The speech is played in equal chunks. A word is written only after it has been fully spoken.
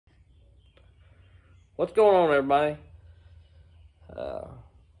What's going on, everybody?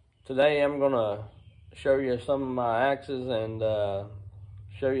 Today I'm gonna show you some of my axes and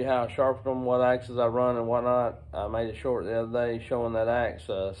show you how I sharpen them, what axes I run and whatnot. I made a short the other day showing that axe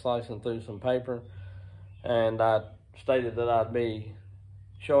slicing through some paper, and I stated that I'd be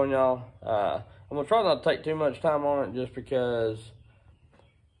showing y'all. I'm gonna try not to take too much time on it, just because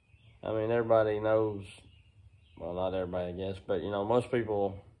I mean everybody knows, well, not everybody I guess, but you know, most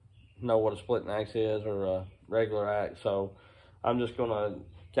people know what a splitting axe is or a regular axe. So I'm just gonna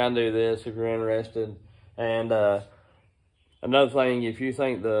kind of do this if you're interested. And another thing, if you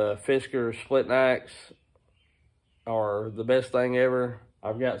think the Fiskars splitting axe are the best thing ever,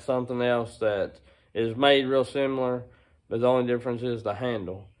 I've got something else that is made real similar, but the only difference is the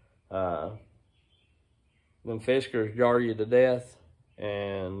handle. Them Fiskars jar you to death,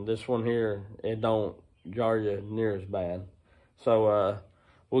 and this one here, it don't jar you near as bad. So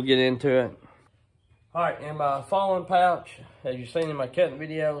we'll get into it. All right, in my falling pouch, as you've seen in my cutting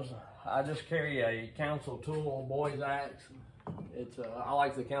videos, I just carry a council tool boys axe. It's I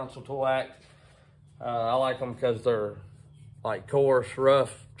like the council tool axe. I like them because they're like coarse,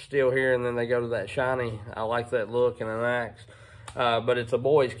 rough steel here, and then they go to that shiny. I like that look in an axe. But it's a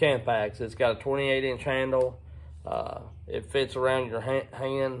boys camp axe. It's got a 28-inch handle. It fits around your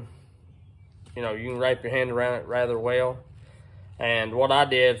hand. You know, you can wrap your hand around it rather well. And what I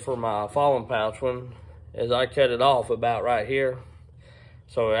did for my falling pouch one is I cut it off about right here.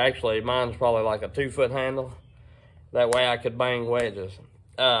 So actually mine's probably like a 2-foot handle. That way I could bang wedges.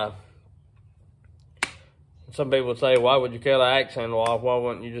 Some people would say, why would you cut an axe handle off? Why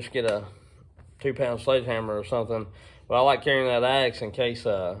wouldn't you just get a 2-pound sledgehammer or something? Well, I like carrying that axe in case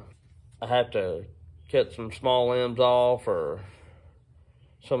I have to cut some small limbs off or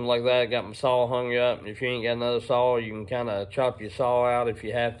something like that. Got my saw hung up, and if you ain't got another saw, you can kind of chop your saw out if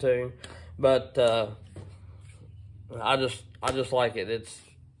you have to. But I just like it. It's,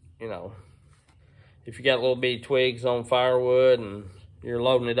 you know, if you got little bitty twigs on firewood and you're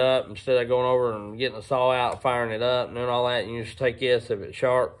loading it up, instead of going over and getting the saw out, firing it up and doing all that, you just take this if it's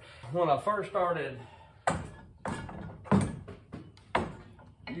sharp. When I first started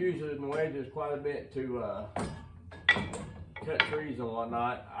using wedges quite a bit to cut trees and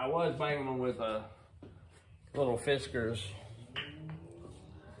whatnot, I was banging them with a little Fiskars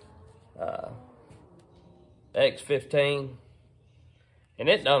X15, and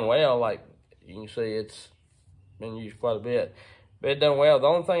it done well. Like you can see, it's been used quite a bit, but it done well. The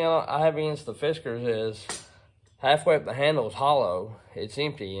only thing I have against the Fiskars is halfway up the handle is hollow. It's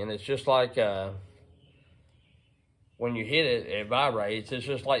empty, and it's just like when you hit it, it vibrates. It's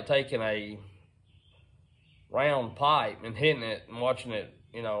just like taking a round pipe and hitting it and watching it,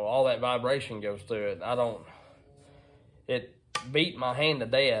 you know, all that vibration goes through it. It beat my hand to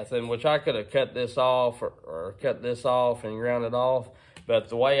death, and which I could have cut this off or cut this off and ground it off, but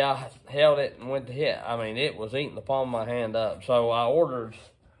the way I held it and went to hit, I mean, it was eating the palm of my hand up. So I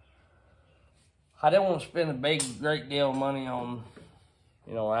didn't want to spend a great deal of money on,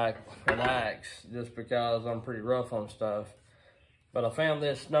 you know, an axe, just because I'm pretty rough on stuff. But I found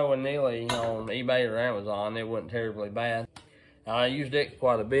this Snow and Neely on eBay or Amazon. It wasn't terribly bad. I used it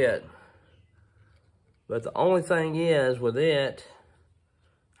quite a bit. But the only thing is, with it,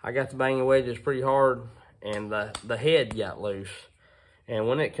 I got the banging wedges pretty hard, and the head got loose. And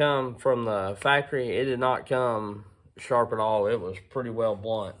when it come from the factory, it did not come sharp at all. It was pretty well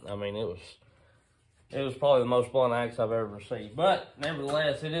blunt. I mean, it was probably the most blunt axe I've ever received. But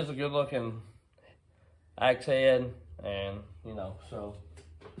nevertheless, it is a good looking axe head. And, you know, so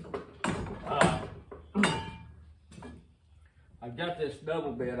I've got this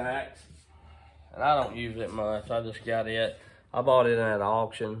double bit axe, and I don't use it much. I just got it. I bought it at an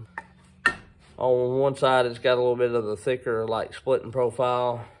auction. On one side, it's got a little bit of the thicker, like, splitting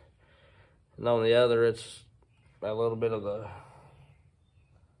profile. And on the other, it's a little bit of the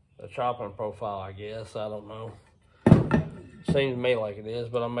chopping profile, I guess. I don't know. Seems to me like it is,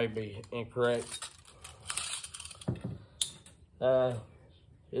 but I may be incorrect.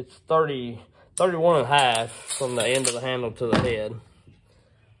 It's 31 and a half from the end of the handle to the head.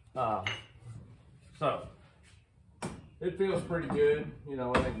 So it feels pretty good, you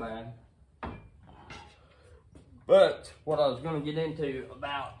know, it ain't bad. But what I was going to get into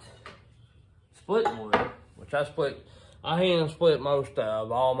about splitting wood, which I hand split most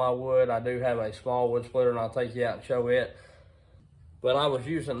of all my wood. I do have a small wood splitter, and I'll take you out and show it. But I was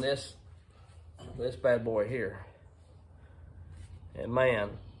using this bad boy here. And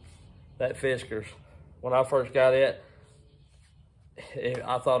man, that Fiskars, when I first got it,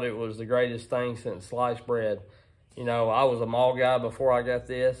 I thought it was the greatest thing since sliced bread. You know, I was a mall guy before I got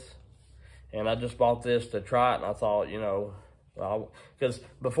this, And I just bought this to try it, and I thought, you know, because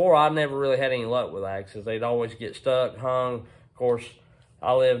before I never really had any luck with axes. They'd always get stuck, hung. Of course,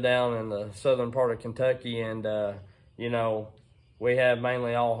 I live down in the southern part of Kentucky, and, you know, we have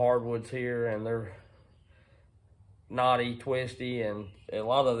mainly all hardwoods here, and they're knotty, twisty, and a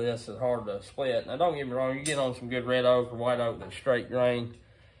lot of this is hard to split. Now, don't get me wrong, you get on some good red oak or white oak that's straight grain,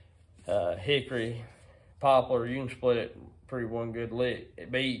 hickory, poplar, you can split it pretty one good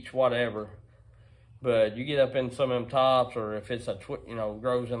lick, beech, whatever. But you get up in some of them tops, or if it's you know,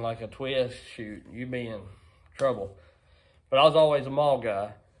 grows in like a twist, shoot, you be in trouble. But I was always a maul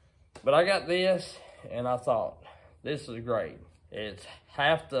guy. But I got this, and I thought, this is great. It's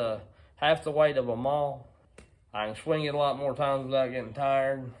half the weight of a maul. I can swing it a lot more times without getting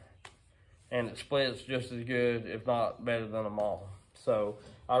tired, and it splits just as good, if not better than a maul. So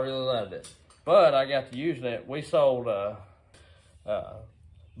I really loved it. But I got to using it. We sold,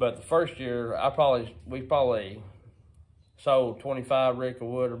 but the first year, we probably sold 25 rick of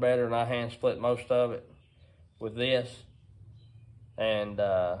wood or better, and I hand split most of it with this. And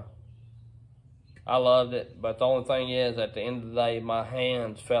I loved it, but the only thing is, at the end of the day, my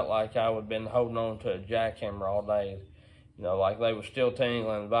hands felt like I would have been holding on to a jackhammer all day. You know, like they were still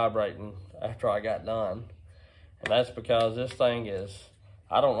tingling and vibrating after I got done. And that's because this thing is,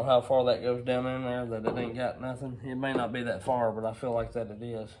 I don't know how far that goes down in there, that it ain't got nothing. It may not be that far, but I feel like that it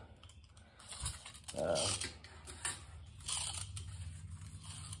is.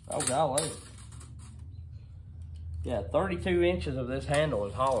 Oh, golly. Yeah, 32 inches of this handle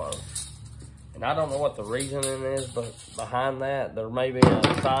is hollow. And I don't know what the reasoning is behind that. There may be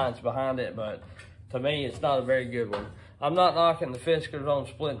a science behind it, but to me, it's not a very good one. I'm not knocking the Fiskars on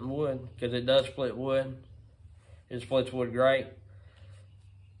splitting wood, because it does split wood. It splits wood great.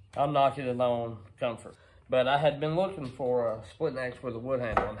 I'm knocking it on comfort. But I had been looking for a splitting axe with a wood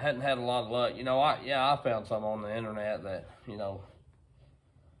handle and hadn't had a lot of luck. You know, I found some on the internet that, you know,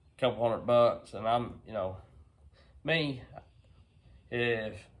 a couple $100, and I'm, you know, me,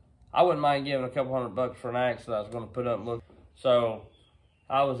 if I wouldn't mind giving a couple $100 for an axe that I was going to put up and look. So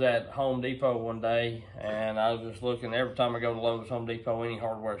I was at Home Depot one day, and I was just looking. Every time I go to Lowe's, Home Depot, any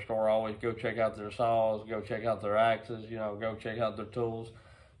hardware store, I always go check out their saws, go check out their axes, you know, go check out their tools.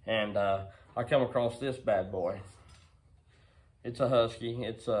 And I come across this bad boy. It's a Husky.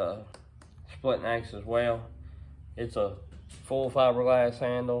 It's a splitting axe as well. It's a full fiberglass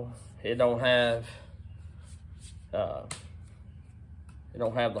handle. It don't have the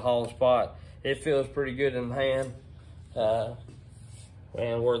hollow spot. It feels pretty good in the hand.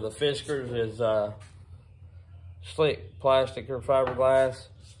 And where the Fiskars is slick plastic or fiberglass,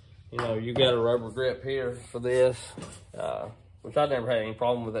 you know, you got a rubber grip here for this, which I never had any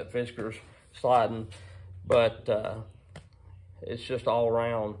problem with that Fiskars sliding, but it's just all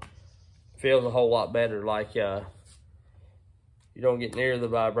around feels a whole lot better. Like you don't get near the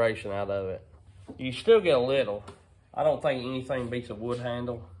vibration out of it. You still get a little. I don't think anything beats a wood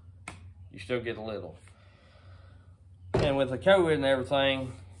handle. You still get a little. And with the COVID and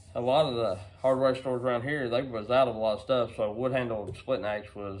everything, a lot of the hardware stores around here, they was out of a lot of stuff, so wood handle splitting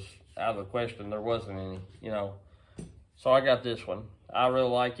axe was out of the question. There wasn't any, you know. So I got this one. I really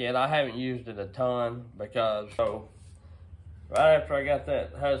like it. I haven't used it a ton because, so right after I got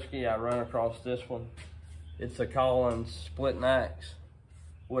that Husky, I run across this one. It's a Collins splitting axe,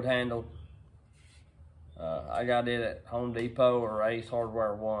 wood handle. I got it at Home Depot or Ace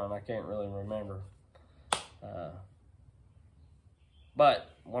Hardware 1. I can't really remember. But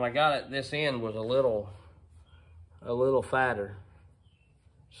when I got it, this end was a little fatter.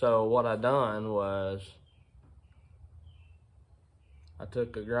 So what I done was I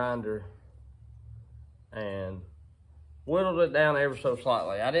took a grinder and whittled it down ever so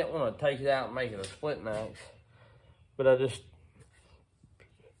slightly. I didn't want to take it out and make it a splitting axe, but I just,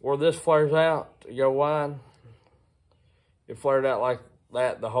 where this flares out to go wide, it flared out like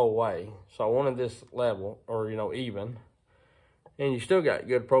that the whole way. So I wanted this level, or, you know, even. And you still got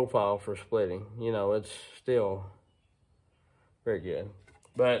good profile for splitting. You know, it's still very good.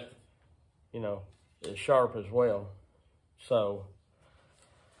 But, you know, it's sharp as well. So,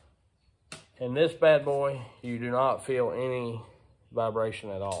 in this bad boy, you do not feel any vibration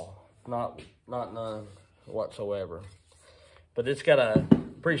at all. Not none whatsoever. But it's got a,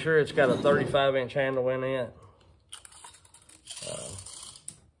 pretty sure it's got a 35-inch handle in it.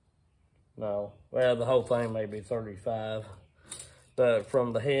 No, well, the whole thing may be 35. But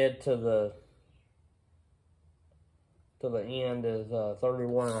from the head to the end is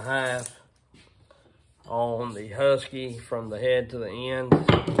 31.5. On the Husky, from the head to the end,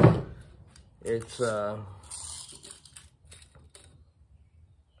 it's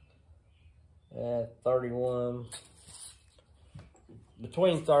 31,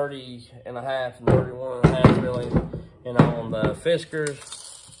 between 30 and a half and 31 and a half really. And on the Fiskars,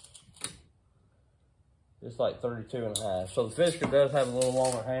 it's like 32 and a half. So the Fiskar does have a little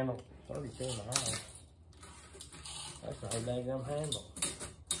longer handle. 32 and a half. That's a whole daggum handle.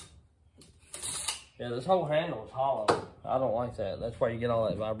 Yeah, this whole handle is hollow. I don't like that. That's why you get all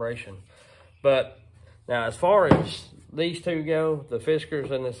that vibration. But now as far as these two go, the Fiskars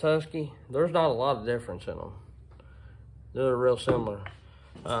and this Husky, there's not a lot of difference in them. They're real similar.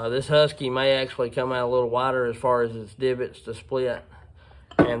 This Husky may actually come out a little wider as far as its divots to split.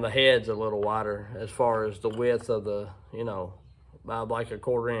 And the head's a little wider as far as the width of the, you know, by like a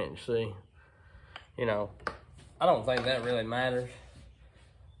 1/4 inch, see? You know, I don't think that really matters.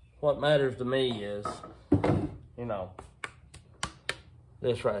 What matters to me is, you know,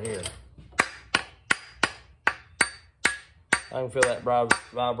 this right here. I can feel that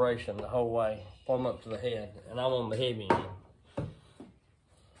vibration the whole way, plumb up to the head, and I'm on the heavy end.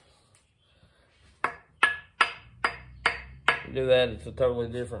 You do that, it's a totally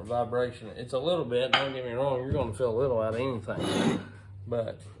different vibration. It's a little bit, don't get me wrong, you're gonna feel a little out of anything,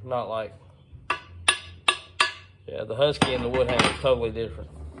 but not like, yeah, the Husky and the wood handle is totally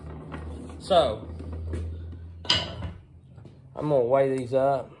different. So, I'm gonna weigh these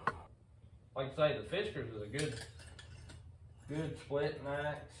up. Like I say, the Fiskars is a good splitting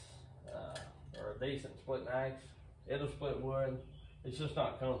axe, or a decent splitting axe. It'll split wood. It's just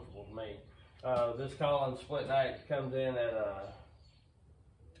not comfortable to me. This Collins splitting axe comes in at,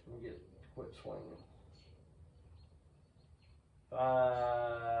 let me quit swinging.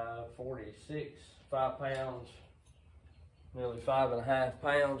 546, 5 pounds. Nearly 5.5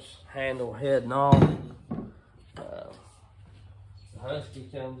 pounds, handle, head, and all. The Husky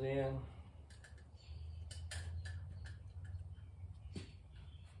comes in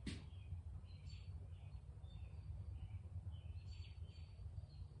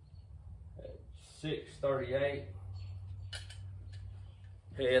at 638,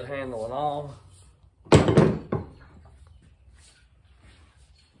 head, handle, and all.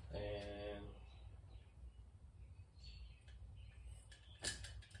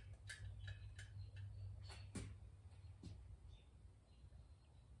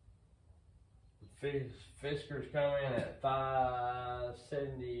 Fiskars come in at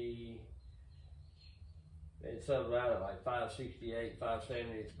 570. It's up about at like 568,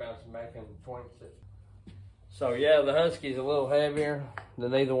 570. It's bouncing back in between it. So yeah, the Husky's a little heavier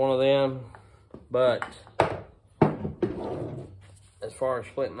than either one of them, but as far as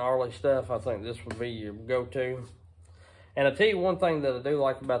splitting gnarly stuff, I think this would be your go-to. And I'll tell you one thing that I do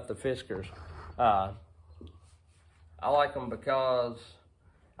like about the Fiskars. I like them because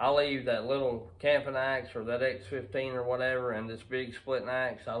I leave that little camping axe or that X15 or whatever and this big splitting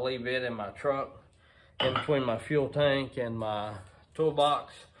axe, I leave it in my truck in between my fuel tank and my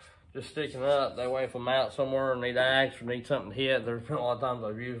toolbox, just sticking up. That way if I'm out somewhere and need an axe or need something to hit, there's been a lot of times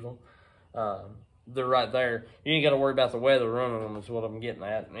I've used them. They're right there. You ain't got to worry about the weather running them is what I'm getting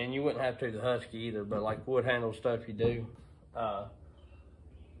at. And you wouldn't have to the Husky either, but like wood handle stuff you do.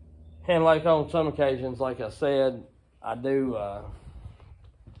 And like on some occasions, like I said, I do have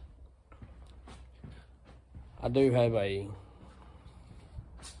a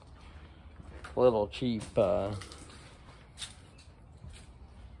little cheap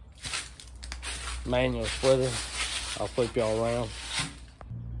manual splitter. I'll flip y'all around.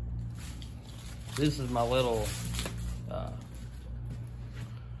 This is my little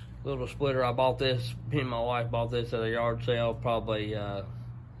splitter. I bought this, me and my wife bought this at a yard sale probably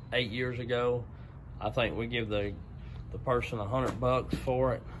 8 years ago. I think we give the person $100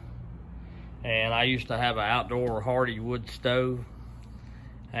 for it. And I used to have an outdoor hardy wood stove,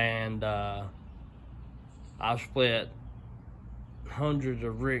 and I split hundreds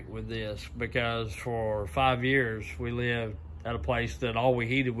of rick with this because for 5 years we lived at a place that all we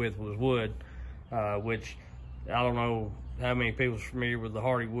heated with was wood, which I don't know how many people's familiar with the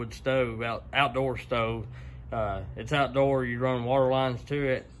hardy wood stove, outdoor stove. It's outdoor, you run water lines to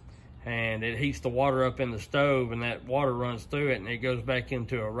it, and it heats the water up in the stove, and that water runs through it, and it goes back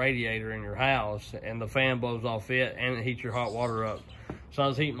into a radiator in your house, and the fan blows off it, and it heats your hot water up. So I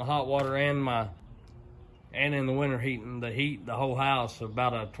was heating the hot water and in the winter heating the whole house,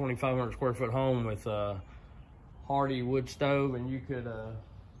 about a 2,500 square foot home with a hardy wood stove, and you could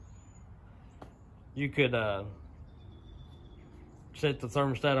set the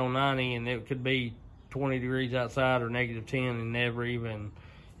thermostat on 90, and it could be 20 degrees outside or -10, and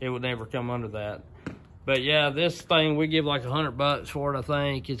it would never come under that. But yeah, this thing, we give like $100 for it, I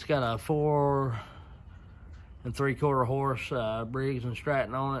think. It's got a 4 3/4 horse Briggs and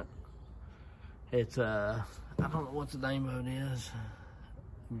Stratton on it. It's, I don't know what the name of it is.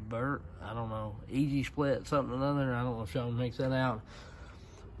 Bert, I don't know. Easy split, something or another. I don't know if y'all mix that out.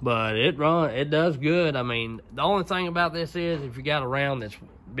 But it does good. I mean, the only thing about this is if you got a round that's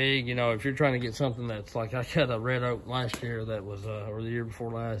big, you know, if you're trying to get something that's like, I got a red oak last year that was, or the year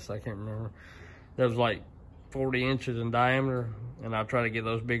before last, I can't remember. That was like 40 inches in diameter, and I try to get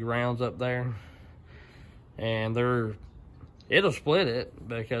those big rounds up there. And it'll split it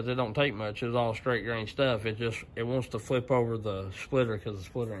because it don't take much. It's all straight grain stuff. It wants to flip over the splitter because the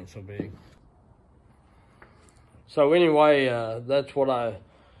splitter ain't so big. So anyway, that's what I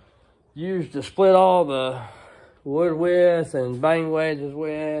used to split all the wood with and bang wedges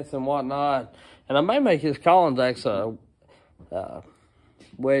with and whatnot. And I may make this Collins axe a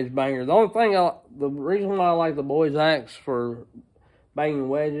wedge banger. The only thing, the reason why I like the boys axe for banging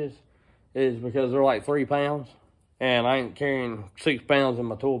wedges is because they're like 3 pounds. And I ain't carrying 6 pounds in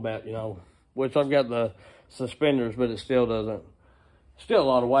my tool belt, you know, which I've got the suspenders, but it still doesn't. Still a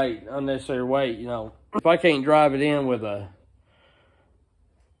lot of weight, unnecessary weight, you know. If I can't drive it in with a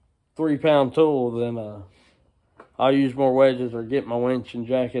 3-pound tool, then I'll use more wedges or get my winch and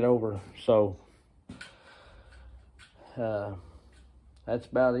jack it over. So that's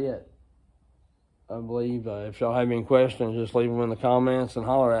about it, I believe. If y'all have any questions, just leave them in the comments and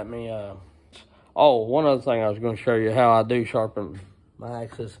holler at me. Oh, one other thing I was going to show you how I do sharpen my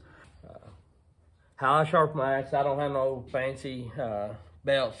axes. How I sharpen my axe, I don't have no fancy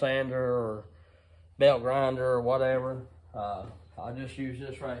belt sander or belt grinder or whatever. I just use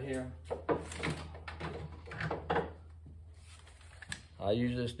this right here. I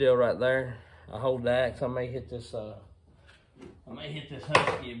use this deal right there. I hold the axe. I may hit this Husky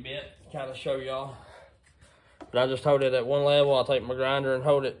a bit, kind of show y'all. But I just hold it at one level. I'll take my grinder and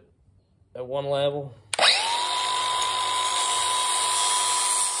hold it at one level.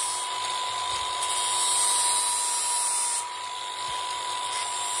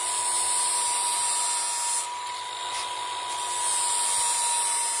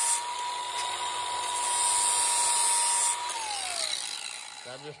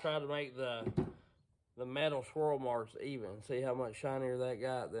 I just try to make the metal swirl marks even. See how much shinier that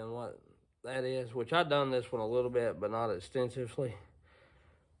got than what that is, which I've done this one a little bit, but not extensively.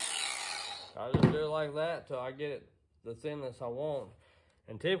 I just do it like that till I get it the thinness I want.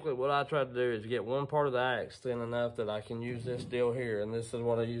 And typically what I try to do is get one part of the axe thin enough that I can use this deal here. And this is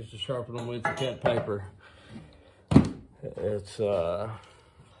what I use to sharpen them with, the cut paper. It's, I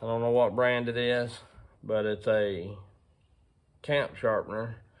don't know what brand it is, but it's a camp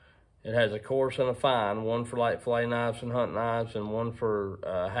sharpener. It has a coarse and a fine, one for like fillet knives and hunt knives, and one for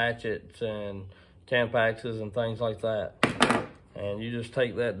hatchets and camp axes and things like that. And you just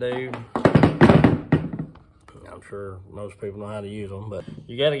take that dude. I'm sure most people know how to use them, but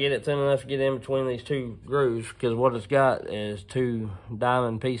you got to get it thin enough to get in between these two grooves, because what it's got is 2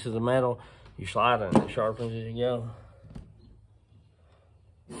 diamond pieces of metal. You slide it and it sharpens as you go.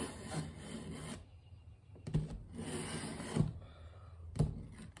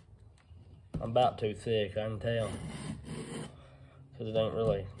 I'm about too thick, I can tell, because it ain't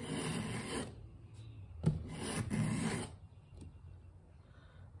really.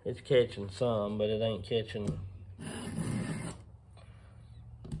 It's catching some, but it ain't catching.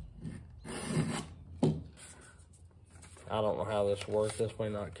 I don't know how this works. This may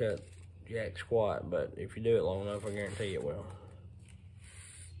not cut jack squat, but if you do it long enough, I guarantee it will.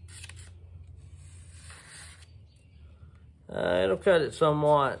 It'll cut it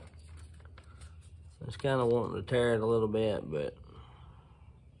somewhat. It's kind of wanting to tear it a little bit, but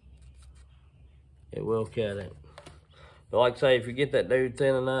it will cut it. But like I say, if you get that dude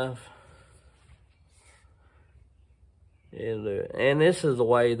thin enough, it'll do it. And this is the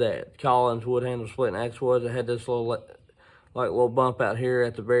way that Collins wood handle splitting axe was. It had this little bump out here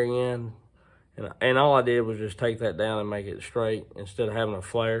at the very end. And all I did was just take that down and make it straight instead of having a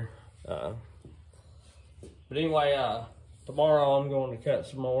flare. But anyway, tomorrow I'm going to cut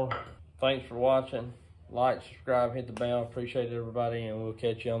some more. Thanks for watching. Like, subscribe, hit the bell. Appreciate everybody, and we'll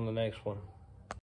catch you on the next one.